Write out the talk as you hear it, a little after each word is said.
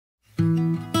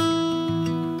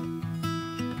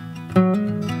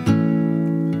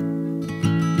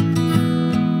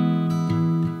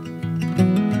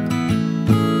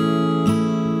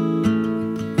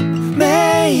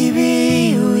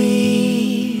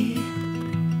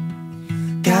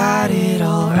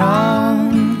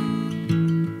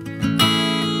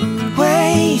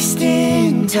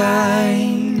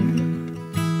time,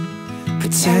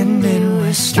 pretending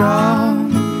we're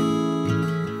strong.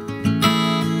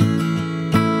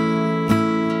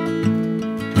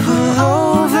 Pull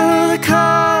over the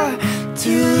car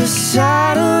to the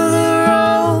side of the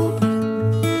road.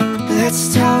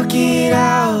 Let's talk it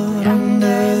out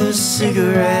under the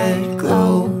cigarette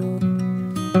glow.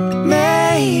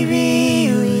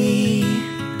 Maybe we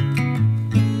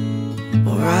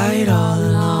will ride all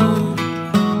alone.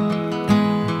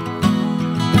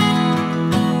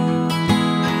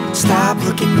 Stop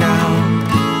looking now.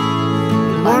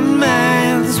 One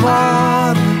man's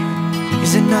water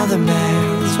is another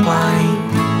man's wine,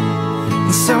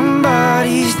 and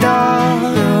somebody's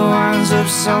daughter winds up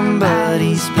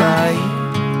somebody's bride.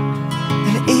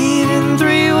 And even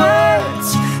 3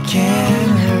 words can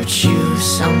hurt you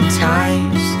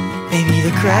sometimes. Maybe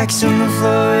the cracks in the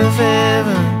floor of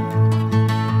heaven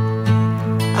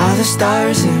are the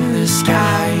stars in the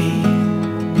sky.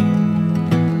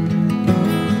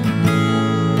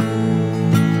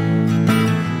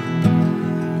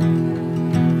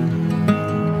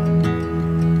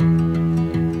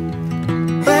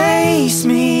 Lace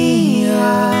me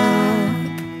up,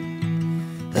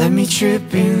 let me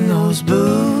trip in those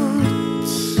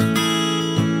boots.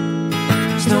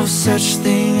 There's no such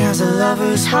thing as a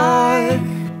lover's heart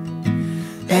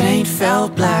that ain't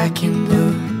felt black and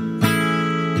blue.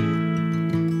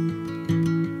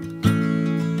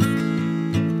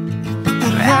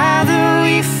 I'd rather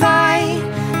we fight,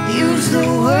 use the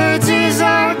words as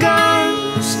our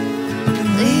guns, and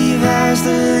leave as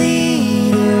the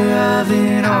leader of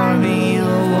an army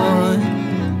of one.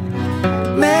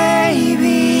 Maybe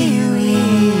we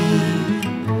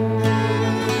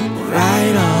will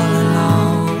ride all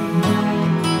alone.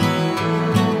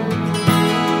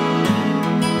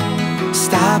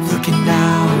 Stop looking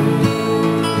down.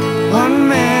 One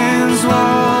man's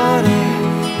water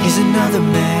is another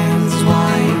man's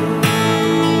wine,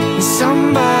 and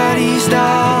somebody's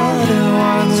daughter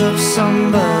winds up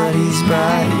somebody's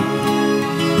bride.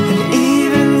 And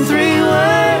even 3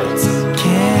 words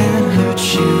can hurt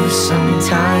you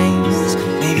sometimes.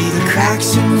 Maybe the cracks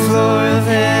in the floor of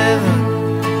heaven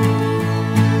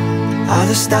are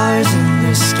the stars in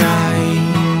the sky.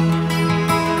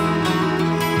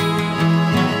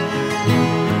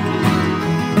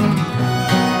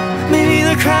 Maybe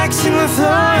the cracks in the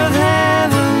floor of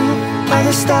heaven are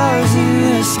the stars in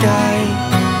the sky.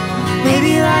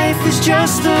 Maybe life is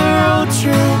just a road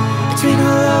trip between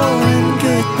hello and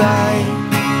goodbye.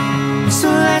 So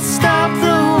let's stop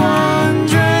the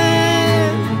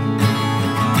wandering,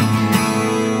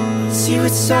 see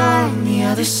what's on the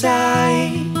other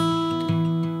side.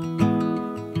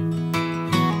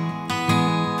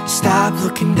 Stop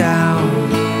looking down.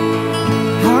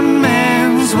 One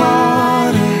man's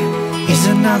water is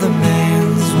another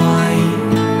man's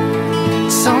wine.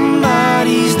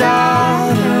 Somebody's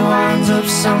daughter winds up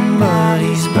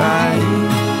somebody's bride.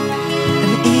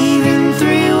 And even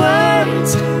 3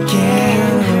 words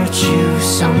can hurt you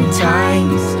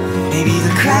sometimes. Maybe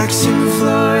the cracks in the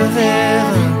floor of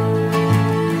heaven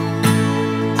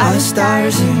are the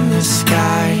stars in the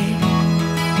sky.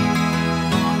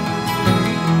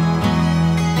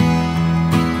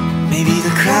 Maybe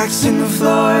the cracks in the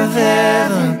floor of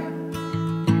heaven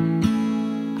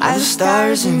are the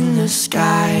stars in the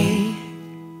sky.